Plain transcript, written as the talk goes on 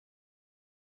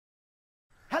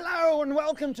Hello and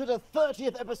welcome to the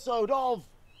 30th episode of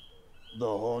The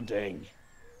Haunting.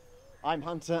 I'm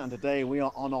Hunter and today we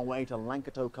are on our way to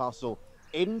Lanquetot Castle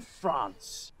in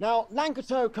France. Now,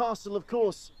 Lanquetot Castle, of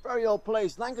course, very old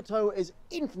place. Lanquetot is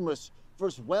infamous for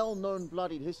its well-known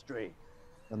bloodied history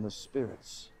and the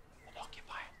spirits that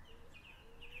occupy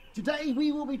it. Today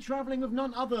we will be travelling with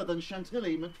none other than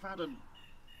Chantilly McFadden.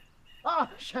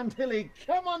 Ah, Chantilly,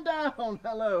 come on down!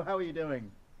 Hello, how are you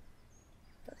doing?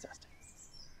 Fantastic.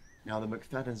 Now, the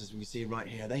McFaddens, as we can see right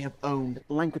here, they have owned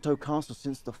Lanquetot Castle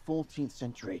since the 14th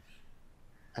century.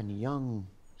 And young,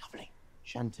 lovely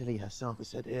Chantilly herself is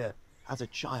said here, as a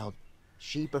child,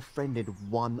 she befriended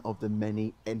one of the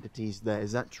many entities there.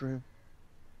 Is that true?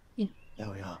 Yeah.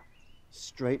 There we are.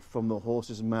 Straight from the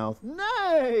horse's mouth.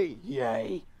 Nay!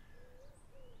 Yay!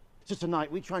 So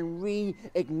tonight we try and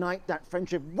reignite that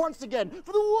friendship once again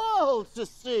for the world to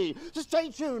see. So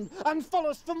stay tuned and follow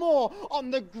us for more on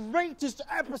the greatest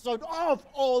episode of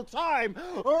all time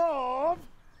of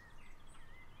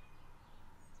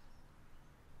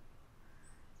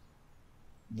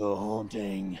The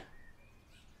Haunting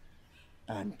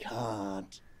and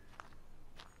Can't.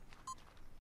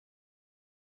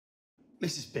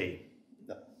 Mrs. P.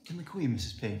 Can I call you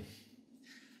Mrs. P?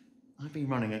 I've been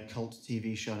running a cult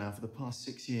TV show now for the past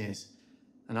 6 years,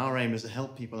 and our aim is to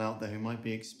help people out there who might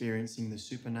be experiencing the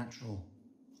supernatural,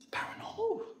 the paranormal.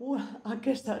 Oh, well, I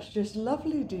guess that's just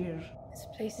lovely, dear. This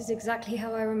place is exactly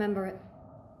how I remember it.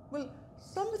 Well,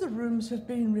 some of the rooms have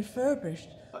been refurbished.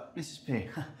 Mrs. P,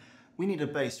 we need a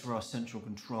base for our central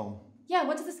control. Yeah,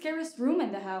 what's the scariest room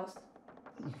in the house?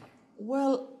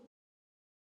 Well,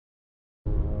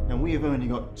 Now, we have only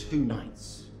got 2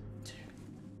 nights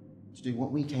to do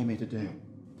what we came here to do.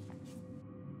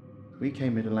 We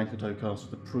came here to Lanquetot Castle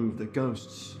to prove that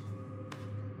ghosts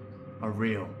are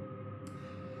real.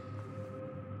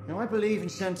 Now, I believe in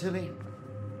Chantilly.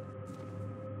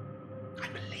 I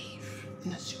believe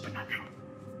in the supernatural.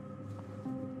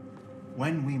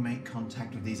 When we make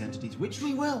contact with these entities, which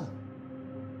we will,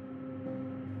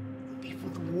 it'll be for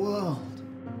the world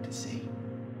to see.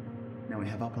 Now we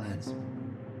have our plans.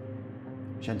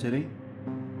 Chantilly,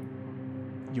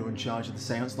 you're in charge of the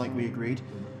seance like we agreed.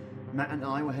 Matt and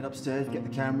I will head upstairs, get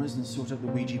the cameras and sort out the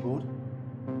Ouija board.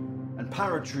 And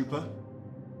Paratrooper,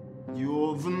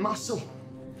 you're the muscle.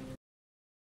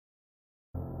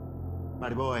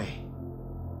 Mighty boy,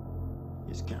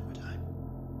 it's camera time.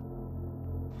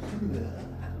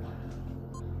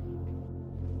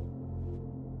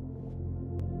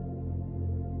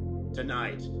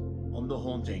 Tonight on The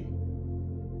Haunting,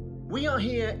 we are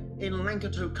here in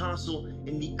Lanquetot Castle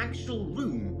in the actual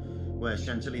room where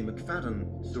Chantilly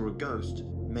McFadden saw a ghost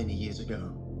many years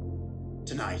ago.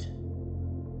 Tonight,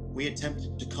 we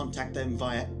attempt to contact them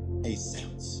via a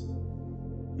seance.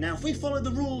 Now, if we follow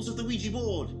the rules of the Ouija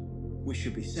board, we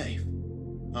should be safe.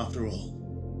 After all,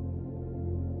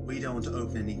 we don't want to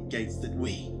open any gates that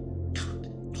we can't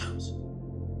close.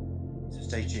 So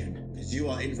stay tuned, because you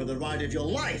are in for the ride of your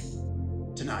life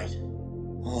tonight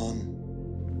on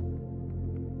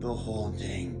The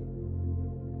Haunting.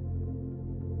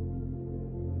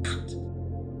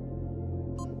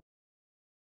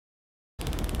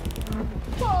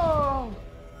 oh!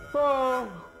 Oh!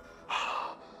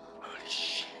 Holy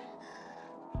shit.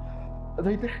 Are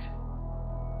they dead?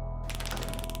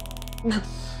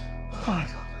 Oh my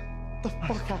god. The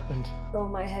fuck happened? Oh,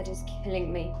 my head is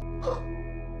killing me.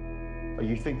 Are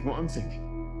you thinking what I'm thinking?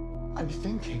 I'm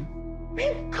thinking.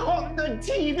 We've got the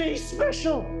TV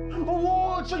special!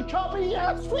 Awards and copy,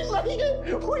 yes! We made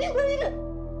it! We made it!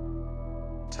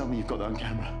 Tell me you've got that on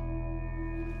camera.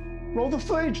 Roll the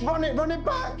footage, run it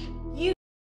back!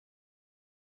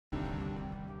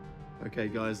 Okay,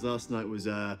 guys, last night was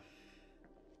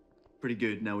pretty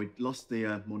good. Now, we lost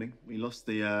the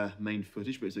main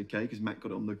footage, but it's okay because Matt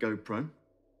got it on the GoPro.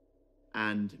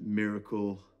 And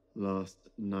miracle last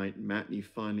night, Matt, you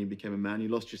finally became a man. You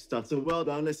lost your stutter. Well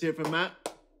done. Let's hear it from Matt.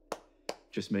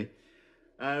 Just me.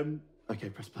 Okay,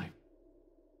 press play.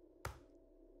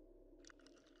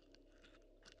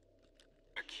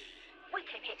 We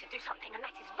came here to do something, and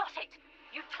that is not it.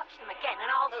 You touch them again,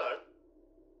 and I'll... Hello.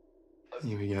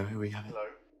 Here we go. Here we have it. Hello?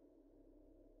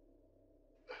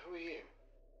 Who are you?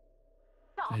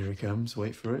 Here he comes.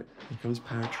 Wait for it. Here comes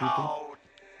Paratrooper. Oh,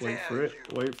 Wait for it.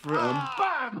 Wait for it.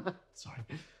 Bam! Sorry.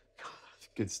 God, that's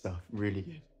good stuff. Really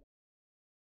good.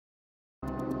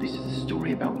 This is a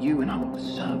story about you, and I want to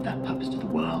serve that purpose to the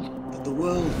world. But the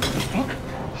world... Fuck!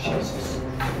 Jesus.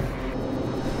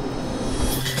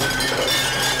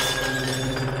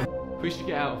 We should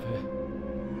get out of here.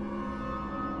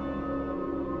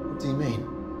 What do you mean?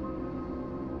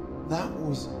 That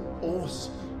was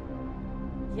awesome.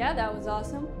 Yeah, that was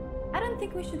awesome. I don't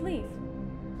think we should leave.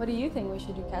 What do you think we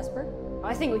should do, Casper?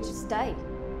 I think we should stay.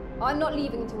 I'm not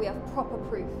leaving until we have proper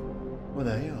proof. Well,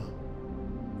 there you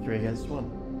are. 3 against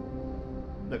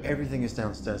 1. Look, everything is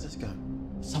downstairs. Let's go.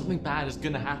 Something bad is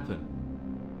gonna happen.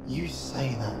 You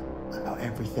say that about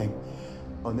everything.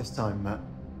 On this time, Matt,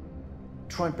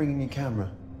 try bringing your camera.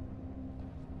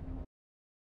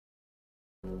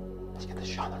 Let's get this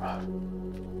shot on the road.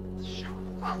 Let's show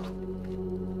on the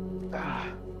road. Ah.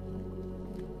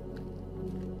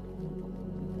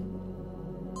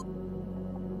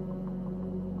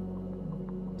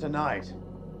 Tonight,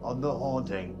 on The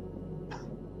Haunting,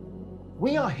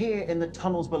 we are here in the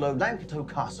tunnels below Lanquetot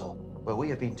Castle, where we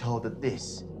have been told that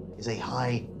this is a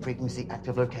high-frequency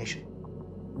active location.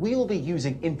 We'll be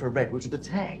using infrared, which will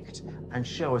detect and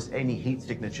show us any heat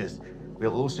signatures.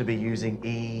 We'll also be using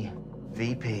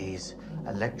EVPs,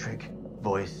 electric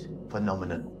voice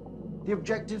phenomenon. The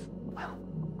objective? Well,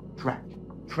 track,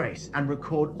 trace, and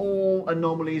record all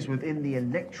anomalies within the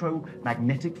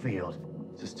electromagnetic field.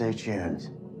 So stay tuned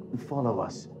and follow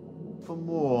us for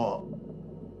more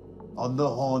on The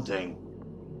Haunting.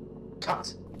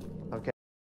 Cut. Okay.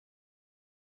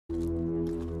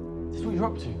 This is what you're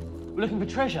up to? We're looking for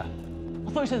treasure.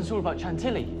 I thought you said it's all about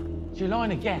Chantilly. So you're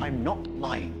lying again. I'm not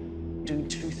lying. I'm doing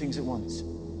 2 things at once.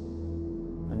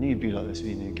 I knew you'd be like this if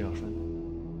you knew a girlfriend.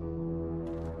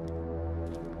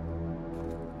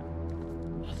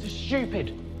 This is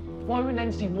stupid. Why would an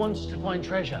entity want us to find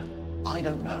treasure? I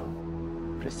don't know,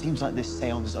 but it seems like this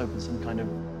seance has opened some kind of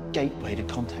gateway to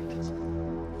contact us.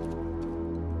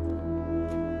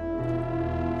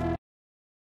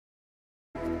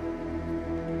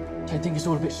 I think it's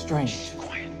all a bit strange. Shh,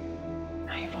 quiet.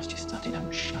 Now you've lost your study,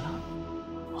 don't shut up.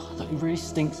 Oh, that really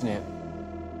stinks in here.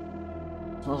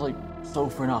 It smells like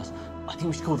sulphur and us. I think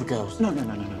we should call the girls. No. Look,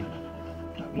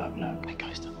 they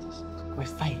ghost hunters. We're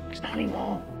fakes. Not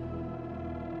anymore.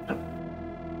 Look,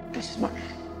 this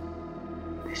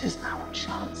is our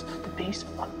chance to be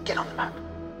someone. Get on the map.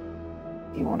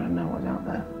 You want to know what's out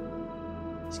there?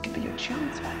 This could be your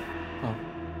chance, man. Oh.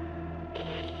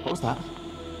 What was that?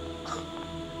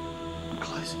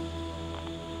 Close.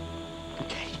 The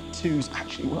K2's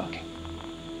actually working.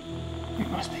 It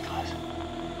must be close.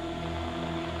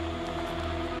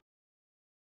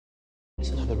 There's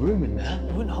another room in there.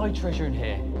 We wouldn't hide treasure in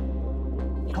here.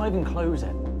 You can't even close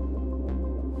it.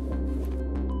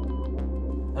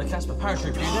 Oh, Casper,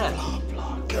 paratrooper, are you there?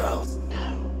 Blah, girls.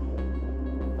 No.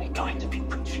 We're going to be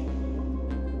rich.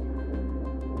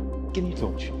 Give me your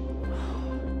torch.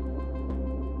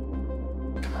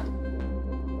 Come on.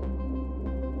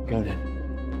 Go then.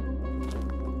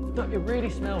 Look, it really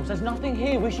smells. There's nothing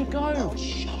here. We should go. Oh,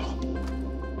 shut up.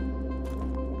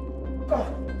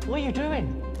 What are you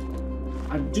doing?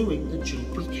 I'm doing the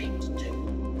job we came to do.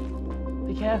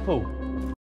 Be careful.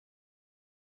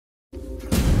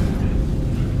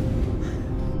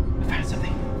 I found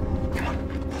something. Come on.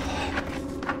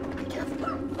 Be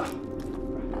careful.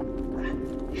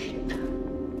 Shit.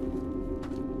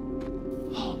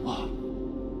 Oh, what?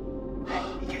 Hey,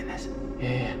 you getting this?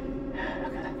 Yeah.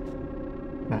 Look at it.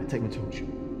 Matt, take my torch.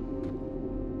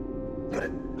 Got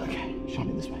it. Okay, shine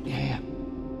it this way. Yeah.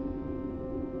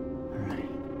 All right.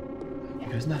 Here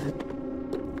goes nothing.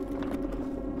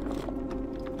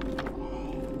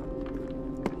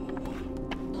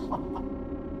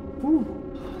 Ooh.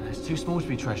 It's too small to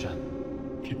be treasure.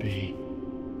 Could be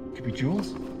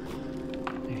jewels. There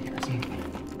you go. That's it.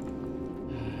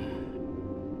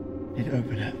 Need to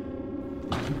open it.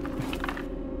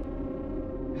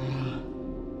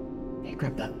 Here,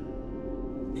 grab that.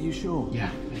 Are you sure?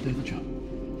 Yeah, let's do the job.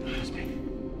 Trust me.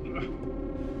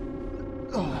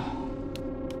 Oh,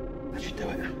 that should do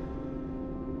it.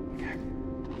 Okay.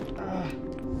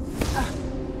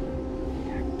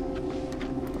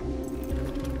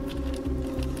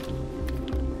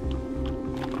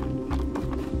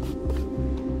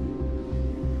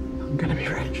 I'm gonna be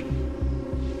rich.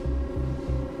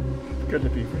 I'm gonna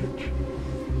be rich.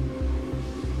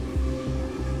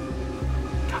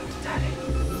 Come to Daddy.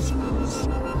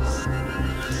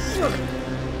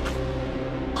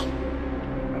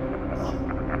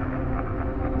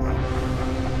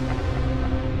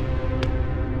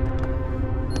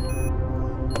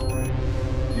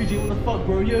 Eugene, what the fuck,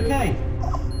 bro? Are you okay?